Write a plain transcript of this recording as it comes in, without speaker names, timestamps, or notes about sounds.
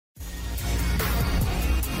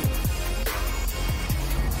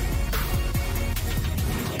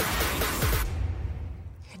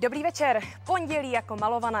Dobrý večer. Pondělí jako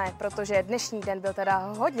malované, protože dnešní den byl teda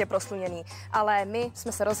hodně prosluněný, ale my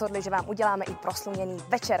jsme se rozhodli, že vám uděláme i prosluněný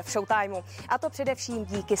večer v Showtimeu. A to především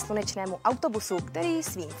díky slunečnému autobusu, který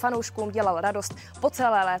svým fanouškům dělal radost po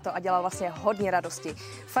celé léto a dělal vlastně hodně radosti.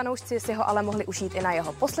 Fanoušci si ho ale mohli užít i na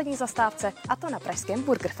jeho poslední zastávce, a to na pražském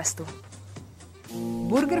Burgerfestu.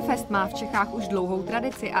 Burgerfest má v Čechách už dlouhou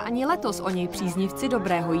tradici a ani letos o něj příznivci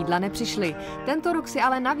dobrého jídla nepřišli. Tento rok si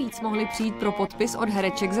ale navíc mohli přijít pro podpis od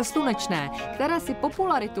hereček ze Slunečné, které si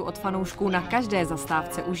popularitu od fanoušků na každé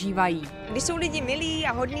zastávce užívají. Když jsou lidi milí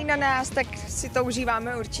a hodní na nás, tak si to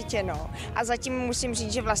užíváme určitě, no. A zatím musím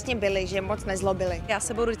říct, že vlastně byli, že moc nezlobili. Já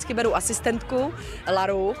sebou vždycky beru asistentku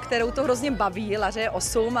Laru, kterou to hrozně baví. Laře je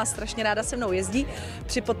 8 a strašně ráda se mnou jezdí.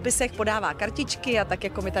 Při podpisech podává kartičky a tak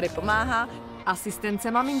jako mi tady pomáhá.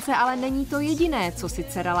 Asistence mamince ale není to jediné, co si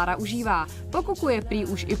dcera Lara užívá. Pokukuje prý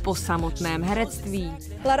už i po samotném herectví.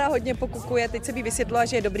 Lara hodně pokukuje, teď se mi vysvětlila,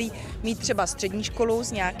 že je dobrý mít třeba střední školu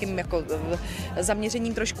s nějakým jako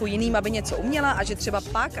zaměřením trošku jiným, aby něco uměla, a že třeba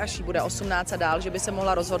pak, až jí bude 18 a dál, že by se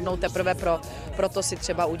mohla rozhodnout teprve pro to si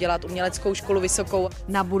třeba udělat uměleckou školu vysokou.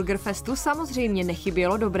 Na Burgerfestu samozřejmě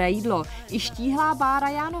nechybělo dobré jídlo. I štíhlá Bára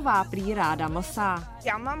Jánová prý ráda mlsá.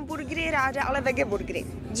 Já mám burgery ráda, ale vegeburgery.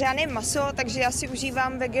 Žádné maso, takže já si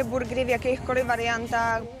užívám vegeburgery v jakýchkoliv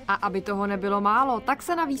variantách. A aby toho nebylo málo, tak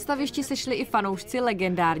se na výstavišti sešli i fanoušci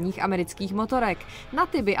legendárních amerických motorek. Na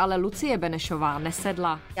ty by ale Lucie Benešová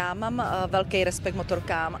nesedla. Já mám velký respekt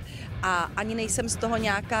motorkám a ani nejsem z toho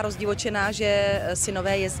nějaká rozdivočená, že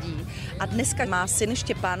synové jezdí. A dneska má syn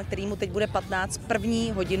Štěpán, který mu teď bude 15,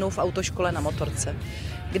 první hodinu v autoškole na motorce,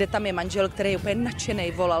 kde tam je manžel, který je úplně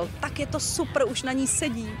nadšenej, volal, tak je to super, už na ní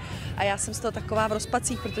sedí. A já jsem z toho taková v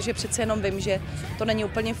rozpacích, protože přece jenom vím, že to není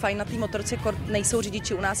úplně fajn na té motorce, nejsou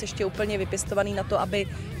řidiči u nás ještě úplně vypěstovaný na to, aby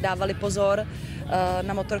dávali pozor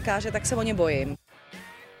na motorkáře, tak se o ně bojím.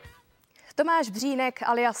 Tomáš Břínek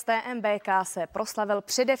alias TMBK se proslavil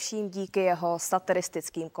především díky jeho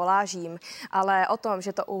satiristickým kolážím, ale o tom,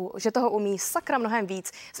 že toho umí sakra mnohem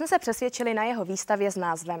víc, jsme se přesvědčili na jeho výstavě s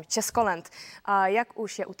názvem Českoland. A jak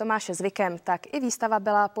už je u Tomáše zvykem, tak i výstava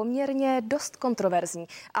byla poměrně dost kontroverzní,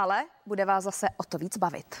 ale bude vás zase o to víc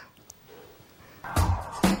bavit.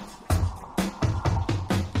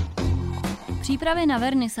 Přípravy na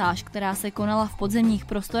vernisáž, která se konala v podzemních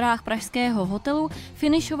prostorách pražského hotelu,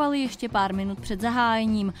 finišovaly ještě pár minut před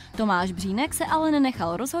zahájením. Tomáš Břínek se ale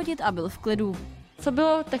nenechal rozhodit a byl v klidu. Co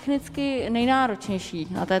bylo technicky nejnáročnější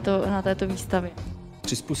na této výstavě?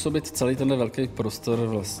 Přizpůsobit celý tenhle velký prostor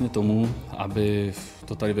vlastně tomu, aby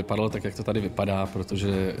to tady vypadalo tak, jak to tady vypadá,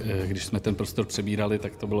 protože když jsme ten prostor přebírali,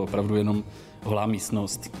 tak to bylo opravdu jenom holá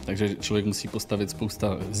místnost, takže člověk musí postavit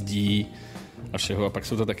spousta zdí a všeho. A pak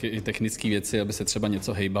jsou to taky i technické věci, aby se třeba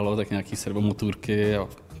něco hejbalo, tak nějaký servomotůrky a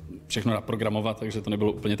všechno naprogramovat, takže to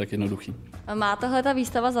nebylo úplně tak jednoduchý. Má tahle ta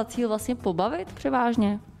výstava za cíl vlastně pobavit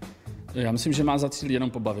převážně? Já myslím, že má za cíl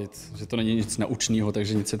jenom pobavit, že to není nic naučného,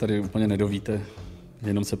 takže nic se tady úplně nedovíte,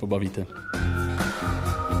 jenom se pobavíte.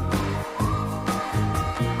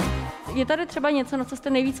 Je tady třeba něco, na co jste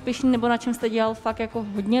nejvíc pyšný, nebo na čem jste dělal fakt jako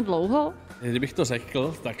hodně dlouho? Kdybych to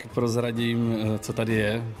řekl, tak prozradím, co tady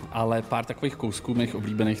je, ale pár takových kousků mých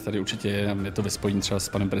oblíbených tady určitě je. Je to ve spojení třeba s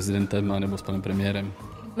panem prezidentem nebo s panem premiérem.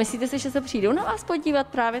 Myslíte si, že se přijdou na vás podívat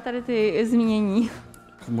právě tady ty zmínění?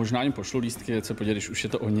 Možná jim pošlu lístky, ať se podívat, když už je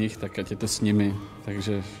to o nich, tak ať je to s nimi.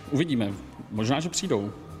 Takže uvidíme. Možná, že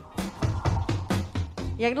přijdou.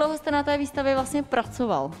 Jak dlouho jste na té výstavě vlastně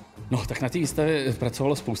pracoval? No, tak na té výstavě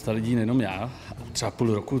pracovalo spousta lidí, nejenom já. Třeba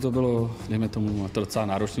půl roku to bylo, dejme tomu, a to docela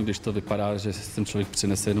náročný, když to vypadá, že ten člověk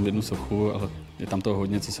přinese jenom jednu sochu, ale je tam toho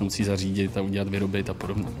hodně, co se musí zařídit a udělat, vyrobit a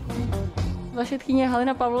podobně. Vaše tchýně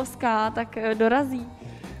Halina Pavlovská tak dorazí?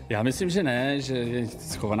 Já myslím, že ne, že je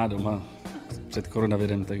schovaná doma před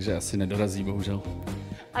koronavirem, takže asi nedorazí, bohužel.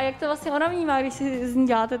 A jak to vlastně ona vnímá, když si z ní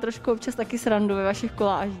děláte trošku občas taky srandu ve vašich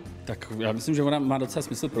kolážích? Tak já myslím, že ona má docela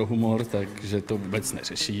smysl pro humor, takže to vůbec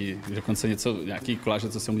neřeší. Dokonce nějaký koláže,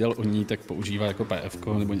 co jsem udělal o ní, tak používá jako PF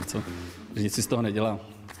nebo něco, že nic si z toho nedělá.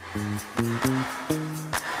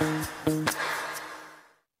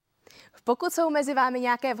 Pokud jsou mezi vámi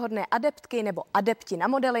nějaké vhodné adeptky nebo adepti na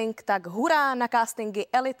modeling, tak hurá na castingy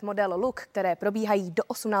Elite Model Look, které probíhají do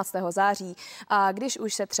 18. září. A když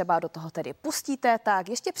už se třeba do toho tedy pustíte, tak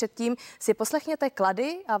ještě předtím si poslechněte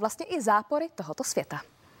klady a vlastně i zápory tohoto světa.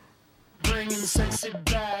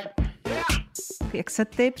 Jak se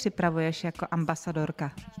ty připravuješ jako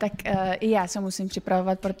ambasadorka? Tak i já se musím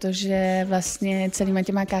připravovat, protože vlastně celýma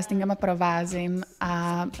těma castingama provázím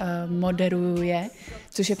a moderuju je,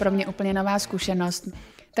 což je pro mě úplně nová zkušenost.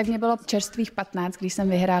 Tak mě bylo čerstvých 15, když jsem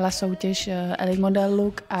vyhrála soutěž Elite Model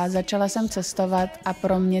Look a začala jsem cestovat a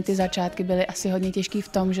pro mě ty začátky byly asi hodně těžký v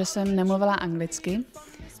tom, že jsem nemluvila anglicky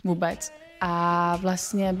vůbec. A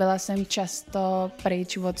vlastně byla jsem často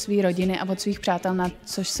pryč od své rodiny a od svých přátel, na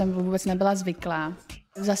což jsem vůbec nebyla zvyklá.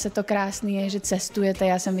 Zase to krásné je, že cestujete.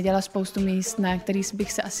 Já jsem viděla spoustu míst, na kterých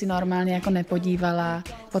bych se asi normálně jako nepodívala.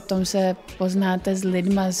 Potom se poznáte s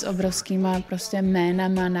lidma s obrovskýma prostě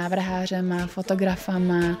jménama, návrhářema,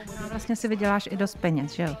 fotografama. Vlastně si vyděláš i dost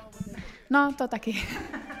peněz, že jo? No, to taky.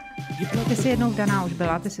 Ty jsi jednou vdaná už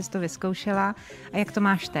byla, ty jsi to vyzkoušela. A jak to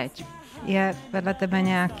máš teď? Je vedle tebe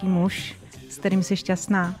nějaký muž, s kterým jsi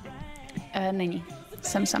šťastná? Není.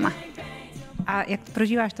 Jsem sama. A jak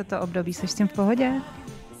prožíváš toto období? Jsi s tím v pohodě?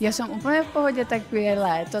 Já jsem úplně v pohodě, tak je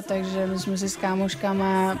léto, takže my jsme si s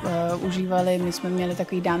kámoškama užívali, my jsme měli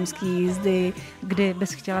takový dámský jízdy. Kdy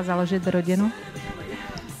bys chtěla založit rodinu?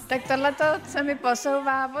 Tak tohleto se mi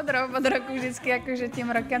posouvá od roku vždycky jakože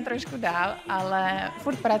tím rokem trošku dál, ale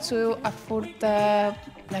furt pracuju a furt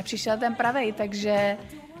nepřišel ten pravej, takže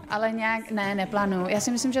ale nějak neplánuju. Já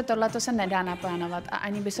si myslím, že tohleto se nedá naplánovat a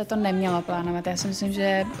ani by se to nemělo plánovat. Já si myslím,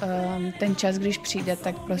 že ten čas, když přijde,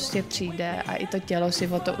 tak prostě přijde a i to tělo si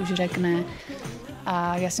o to už řekne.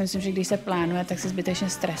 A já si myslím, že když se plánuje, tak se zbytečně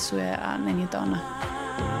stresuje a není to ono.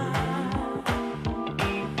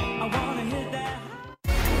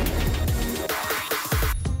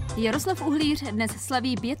 Jaroslav Uhlíř dnes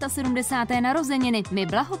slaví 75. narozeniny. My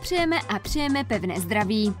blahopřejeme a přejeme pevné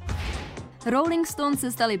zdraví. Rolling Stones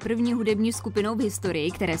se stali první hudební skupinou v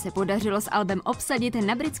historii, které se podařilo s albem obsadit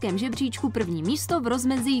na britském žebříčku první místo v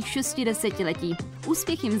rozmezí 6 desetiletí.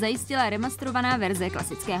 Úspěch jim zajistila remasterovaná verze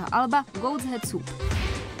klasického alba Goat's Head Soup.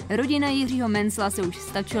 Rodina Jiřího Mencla se už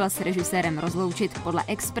stačila s režisérem rozloučit. Podle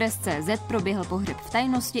Express.cz proběhl pohřeb v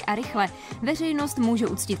tajnosti a rychle. Veřejnost může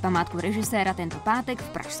uctít památku režiséra tento pátek v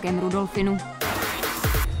pražském Rudolfinu.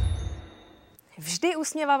 Vždy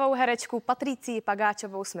usměvavou herečku Patricii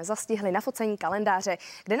Pagáčovou jsme zastihli na focení kalendáře,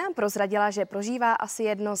 kde nám prozradila, že prožívá asi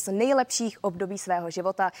jedno z nejlepších období svého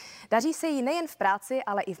života. Daří se jí nejen v práci,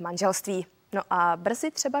 ale i v manželství. No a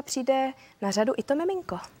brzy třeba přijde na řadu i to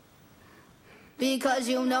miminko.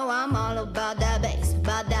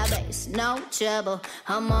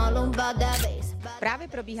 Právě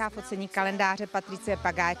probíhá focení kalendáře Patricie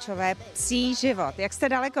Pagáčové Psí život. Jak jste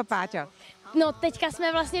daleko, Páťo? No, teďka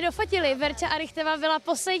jsme vlastně dofotili. Verča Arichteva byla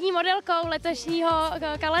poslední modelkou letošního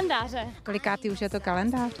kalendáře. Kolikátý už je to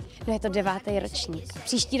kalendář? No, je to 9. ročník.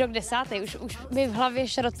 Příští rok 10. Už mi v hlavě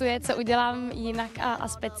šrotuje, co udělám jinak a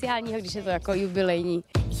speciálního, když je to jako jubilejní.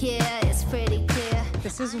 Ty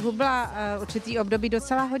jsi zhubla určitý období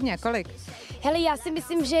docela hodně. Kolik? Hele, já si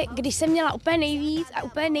myslím, že když jsem měla úplně nejvíc a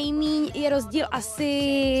úplně nejmíň, je rozdíl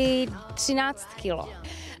asi 13 kilo.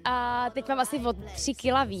 A teď mám asi o 3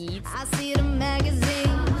 kila víc.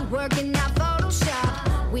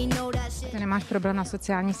 Ty nemáš problém na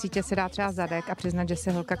sociální sítě si dát třeba zadek a přiznat, že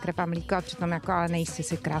jsi holka krev a mlíko a přitom jako ale nejsi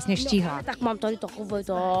si krásně štíhla. No, tak mám tady takové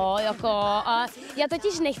to, jako a já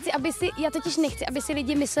totiž nechci, aby si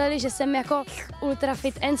lidi mysleli, že jsem jako ultra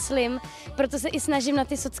fit and slim, proto se i snažím na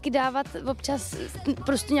ty socky dávat občas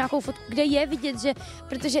prostě nějakou fotku, kde je vidět, že,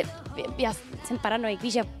 protože já jsem paranoik,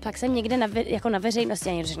 víš, a pak jsem někde na veřejnosti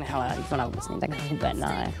a někdo řekne, hele, ona vůbec není tak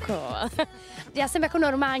hubená, jako. Já jsem jako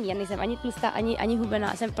normální, já nejsem ani tlustá, ani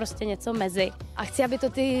hubená, jsem prostě něco mezi. A chci, aby to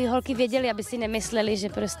ty holky věděly, aby si nemysleli, že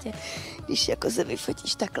prostě, když jako se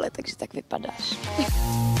vyfotíš takhle, takže tak vypadáš.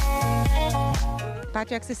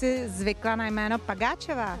 Páťo, jak jsi si zvykla na jméno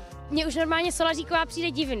Pagáčová? Mně už normálně Solaříková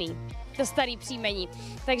přijde divný, to starý příjmení.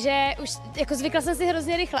 Takže už jako zvykla jsem si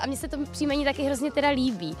hrozně rychle a mně se to příjmení taky hrozně teda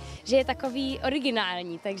líbí, že je takový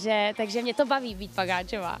originální, takže mě to baví být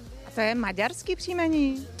Pagáčová. A to je maďarský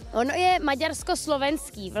příjmení? Ono je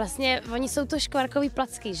maďarsko-slovenský, vlastně oni jsou to škvarkový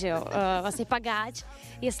placky, že jo, vlastně pagáč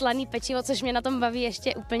je slaný pečivo, což mě na tom baví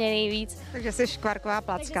ještě úplně nejvíc. Takže jsi škvarková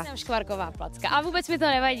placka. Takže jsem škvarková placka a vůbec mi to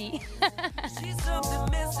nevadí.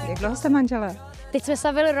 Jak dlouho jste manželé? Teď jsme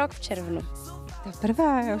slavili rok v červnu.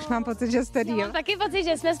 Teprve, já už mám pocit, že jste díl. Mám taky pocit,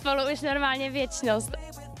 že jsme spolu už normálně věčnost.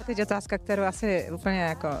 A teď otázka, kterou asi úplně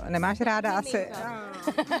jako nemáš ráda asi.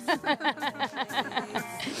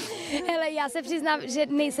 Hele, já se přiznám, že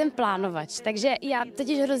nejsem plánovač, takže já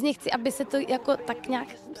totiž hrozně chci, aby se to jako tak nějak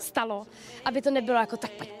stalo, aby to nebylo jako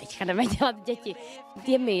tak pojď teďka jdeme dělat děti.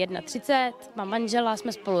 Je mi 31, mám manžela,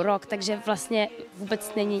 jsme spolu rok, takže vlastně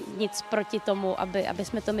vůbec není nic proti tomu, aby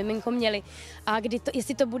jsme to miminko měli. A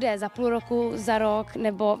jestli to bude za půl roku, za rok,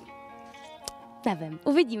 nebo nevím,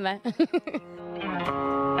 uvidíme.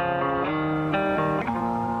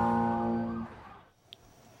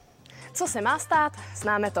 Co se má stát,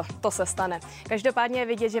 známe to se stane. Každopádně je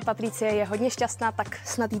vidět, že Patricie je hodně šťastná, tak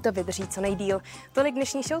snad jí to vydrží co nejdýl. Tolik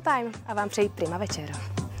dnešní Showtime a vám přeji prima večer.